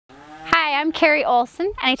I'm Carrie Olsen,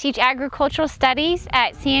 and I teach agricultural studies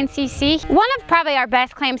at CNCC. One of probably our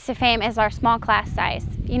best claims to fame is our small class size.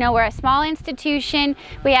 You know, we're a small institution.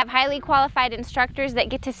 We have highly qualified instructors that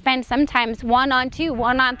get to spend sometimes one-on-two,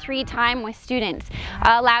 one-on-three time with students.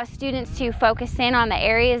 Allow students to focus in on the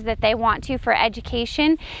areas that they want to for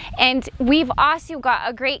education. And we've also got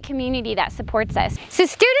a great community that supports us. So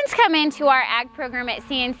students come into our ag program at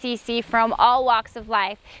CNCC from all walks of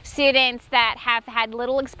life. Students that have had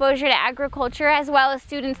little exposure to agriculture, as well as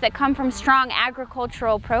students that come from strong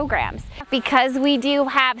agricultural programs. Because we do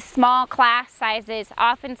have small class sizes,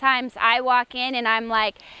 oftentimes I walk in and I'm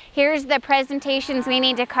like, here's the presentations we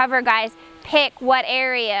need to cover, guys. Pick what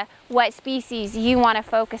area, what species you want to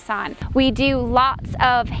focus on. We do lots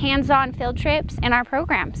of hands-on field trips in our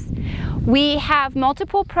programs. We have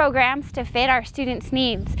multiple programs to fit our students'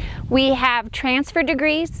 needs. We have transfer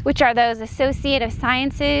degrees, which are those Associate of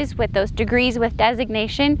Sciences with those degrees with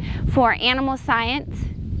designation for animal science,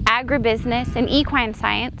 agribusiness, and equine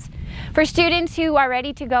science. For students who are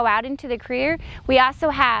ready to go out into the career, we also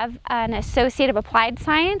have an Associate of Applied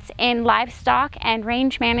Science in Livestock and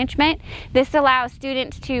Range Management. This allows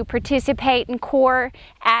students to participate in core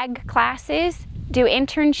ag classes, do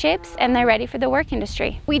internships, and they're ready for the work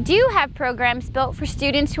industry. We do have programs built for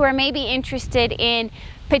students who are maybe interested in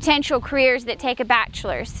potential careers that take a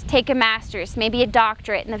bachelor's, take a master's, maybe a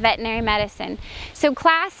doctorate in the veterinary medicine. So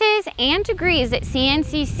classes and degrees at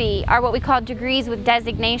CNCC are what we call degrees with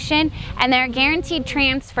designation, and they're guaranteed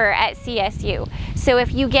transfer at CSU. So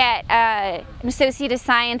if you get an Associate of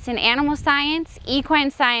Science in Animal Science, Equine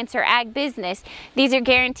Science, or Ag Business, these are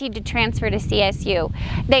guaranteed to transfer to CSU.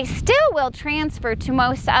 They still will transfer to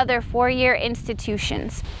most other four-year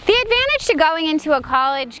institutions. The advantage to going into a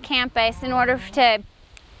college campus in order to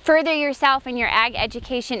further yourself in your ag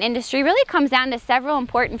education industry really comes down to several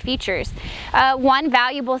important features. One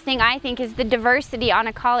valuable thing I think is the diversity on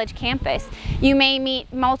a college campus. You may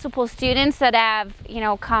meet multiple students that have,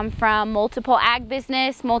 come from multiple ag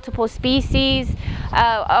business, multiple species,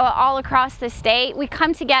 all across the state. We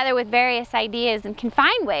come together with various ideas and can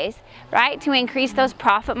find ways, right, to increase those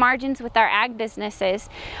profit margins with our ag businesses.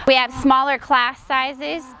 We have smaller class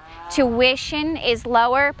sizes. Tuition is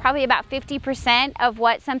lower, probably about 50% of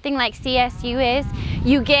what something like CSU is.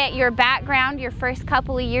 You get your background your first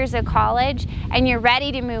couple of years of college, and you're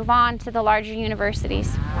ready to move on to the larger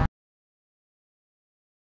universities.